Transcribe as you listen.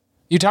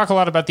You talk a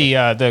lot about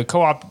the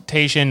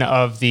co-optation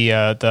of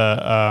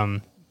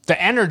the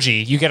energy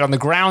you get on the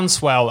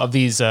groundswell of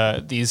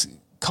these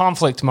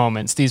conflict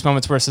moments, these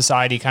moments where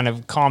society kind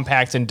of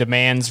compacts and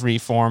demands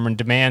reform and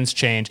demands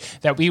change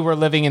that we were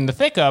living in the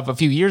thick of a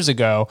few years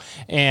ago.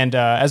 And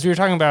as we were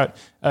talking about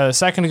a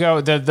second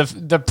ago,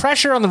 the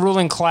pressure on the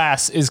ruling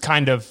class is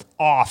kind of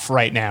off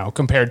right now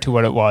compared to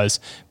what it was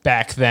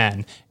back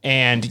then.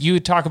 And you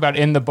talk about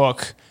in the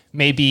book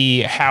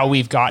maybe how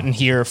we've gotten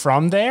here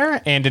from there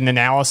and an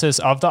analysis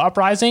of the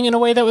uprising in a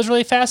way that was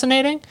really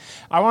fascinating.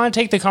 I want to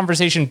take the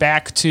conversation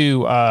back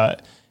to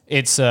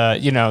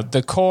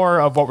the core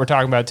of what we're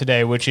talking about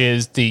today, which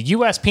is the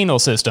U.S. penal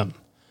system.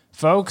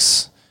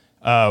 Folks,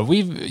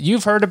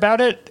 you've heard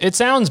about it. It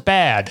sounds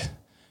bad.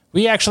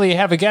 We actually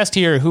have a guest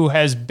here who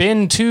has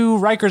been to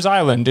Rikers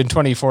Island in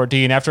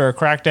 2014 after a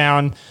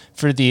crackdown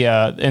for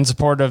in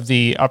support of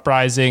the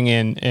uprising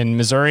in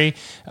Missouri.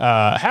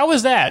 How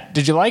was that?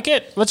 Did you like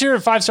it? What's your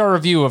 5-star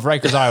review of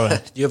Rikers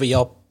Island? Do you have a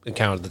Yelp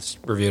account that's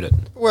reviewed it?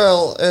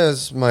 Well,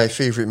 as my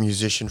favorite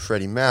musician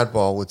Freddie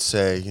Madball would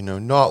say,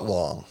 not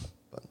long.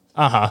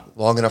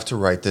 Long enough to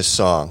write this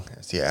song,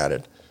 as he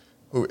added,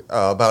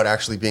 about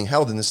actually being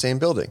held in the same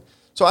building.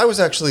 So I was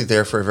actually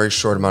there for a very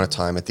short amount of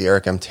time at the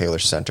Eric M. Taylor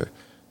Center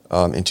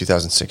in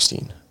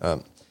 2016.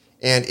 And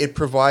it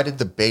provided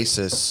the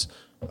basis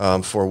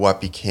for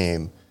what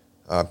became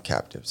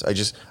Captives.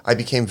 I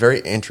became very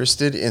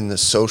interested in the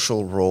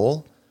social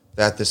role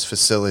that this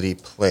facility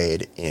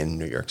played in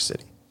New York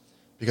City,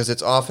 because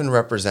it's often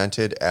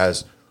represented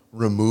as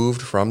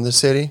removed from the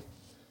city.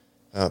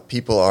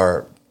 People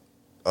are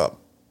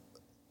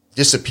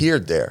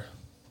disappeared there,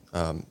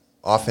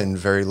 often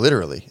very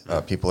literally.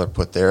 People are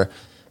put there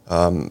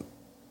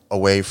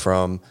away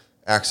from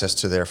access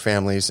to their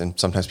families, and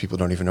sometimes people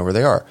don't even know where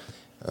they are.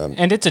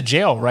 And it's a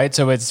jail, right?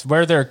 So it's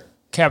where they're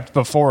kept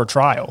before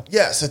trial.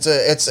 Yes,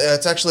 it's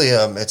actually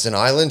it's an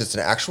island. It's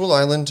an actual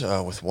island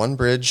with one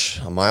bridge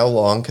a mile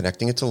long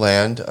connecting it to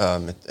land,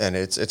 and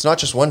it's not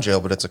just one jail,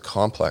 but it's a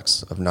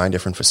complex of 9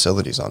 different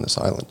facilities on this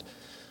island.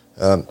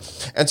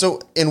 And so,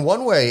 in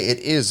one way, it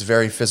is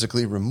very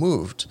physically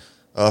removed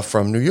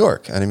from New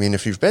York. And I mean,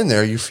 if you've been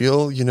there, you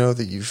feel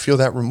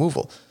that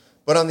removal.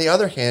 But on the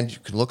other hand, you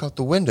can look out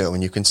the window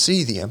and you can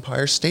see the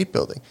Empire State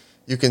Building.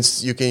 You can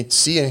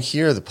see and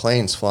hear the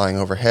planes flying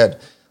overhead,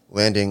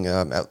 landing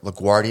at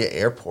LaGuardia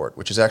Airport,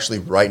 which is actually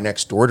right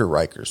next door to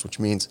Rikers, which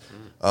means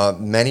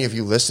many of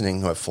you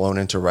listening who have flown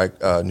into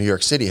New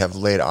York City have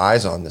laid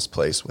eyes on this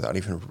place without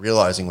even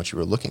realizing what you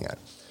were looking at.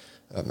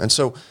 And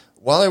so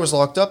while I was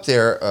locked up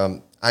there,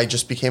 I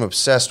just became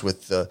obsessed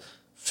with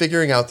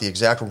figuring out the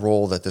exact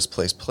role that this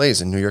place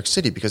plays in New York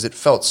City, because it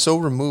felt so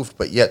removed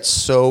but yet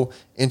so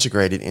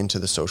integrated into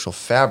the social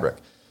fabric.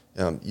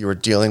 You were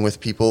dealing with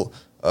people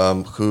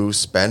who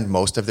spend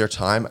most of their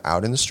time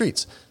out in the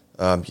streets.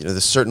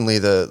 There's certainly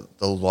the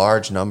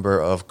large number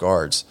of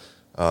guards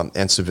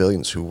and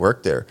civilians who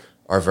work there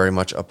are very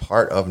much a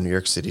part of New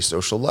York City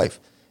social life.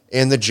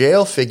 And the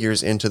jail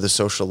figures into the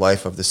social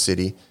life of the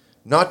city,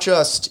 not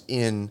just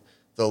in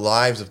the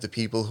lives of the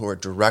people who are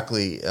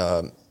directly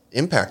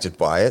impacted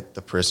by it,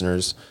 the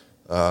prisoners,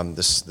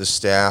 the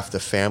staff, the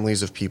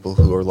families of people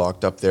who are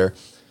locked up there,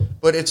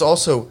 but it's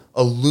also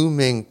a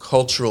looming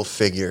cultural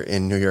figure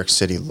in New York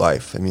City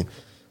life. I mean,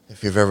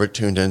 if you've ever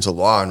tuned into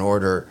Law and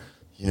Order,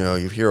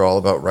 you hear all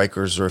about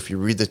Rikers, or if you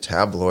read the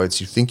tabloids,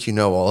 you think you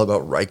know all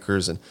about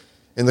Rikers. And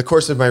in the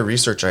course of my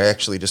research, I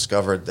actually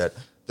discovered that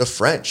the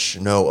French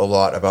know a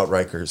lot about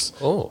Rikers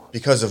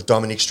because of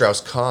Dominique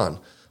Strauss-Kahn,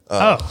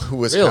 who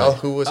was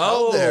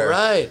held there.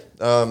 Right.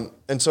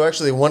 And so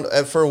actually,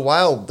 for a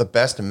while, the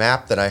best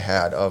map that I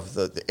had of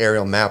the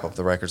aerial map of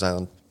the Rikers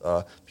Island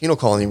penal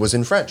colony was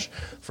in French,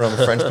 from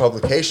a French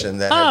publication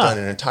that had done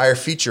an entire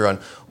feature on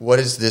what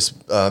is this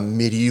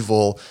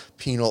medieval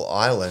penal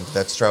island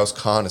that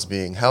Strauss-Kahn is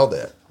being held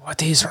at.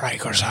 What is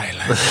Rikers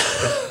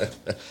Island?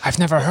 I've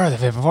never heard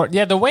of it before.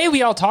 Yeah, the way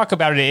we all talk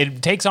about it,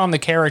 it takes on the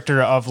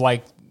character of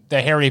like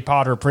the Harry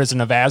Potter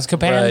prison of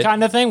Azkaban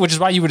kind of thing, which is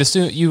why you would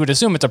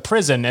assume it's a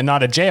prison and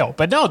not a jail.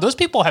 But no, those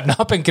people have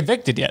not been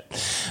convicted yet.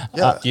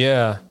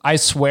 Yeah. I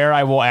swear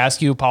I will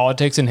ask you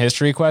politics and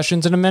history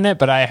questions in a minute,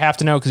 but I have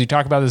to know, because you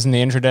talk about this in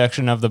the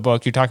introduction of the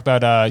book. You talk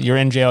about you're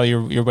in jail,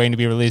 you're waiting to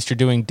be released, you're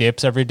doing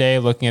dips every day,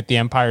 looking at the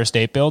Empire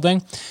State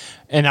Building.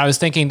 And I was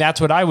thinking that's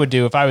what I would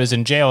do if I was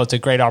in jail. It's a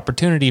great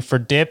opportunity for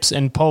dips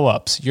and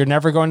pull-ups. You're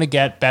never going to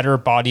get better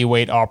body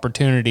weight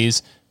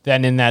opportunities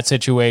than in that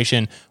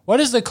situation. What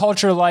is the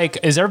culture like?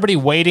 Is everybody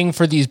waiting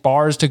for these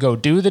bars to go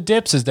do the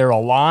dips? Is there a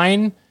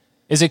line?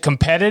 Is it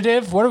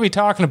competitive? What are we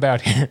talking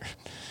about here?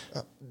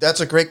 That's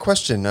a great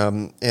question.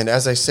 And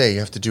as I say, you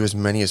have to do as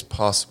many as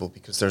possible,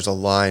 because there's a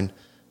line.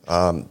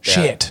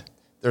 Shit.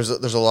 There's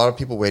a lot of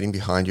people waiting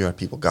behind you,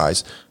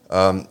 guys.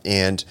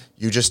 And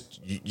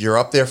you're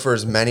up there for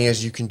as many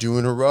as you can do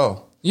in a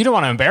row. You don't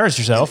want to embarrass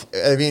yourself.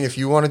 I mean, if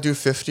you want to do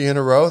 50 in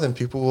a row, then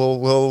people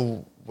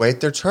will wait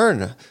their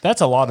turn.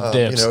 That's a lot of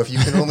dips. You know, if you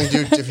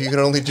can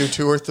only do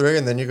 2 or 3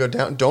 and then you go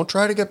down, don't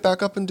try to get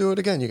back up and do it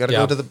again. You got to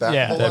go to the back.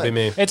 Yeah, of the that'd be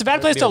line. me. It's a bad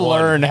place to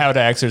learn how to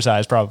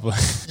exercise, probably.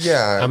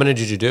 Yeah, How many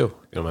did you do? You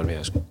don't mind me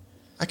asking.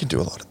 I can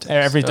do a lot of dips.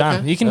 Every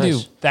time. Okay, You can do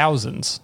nice. thousands.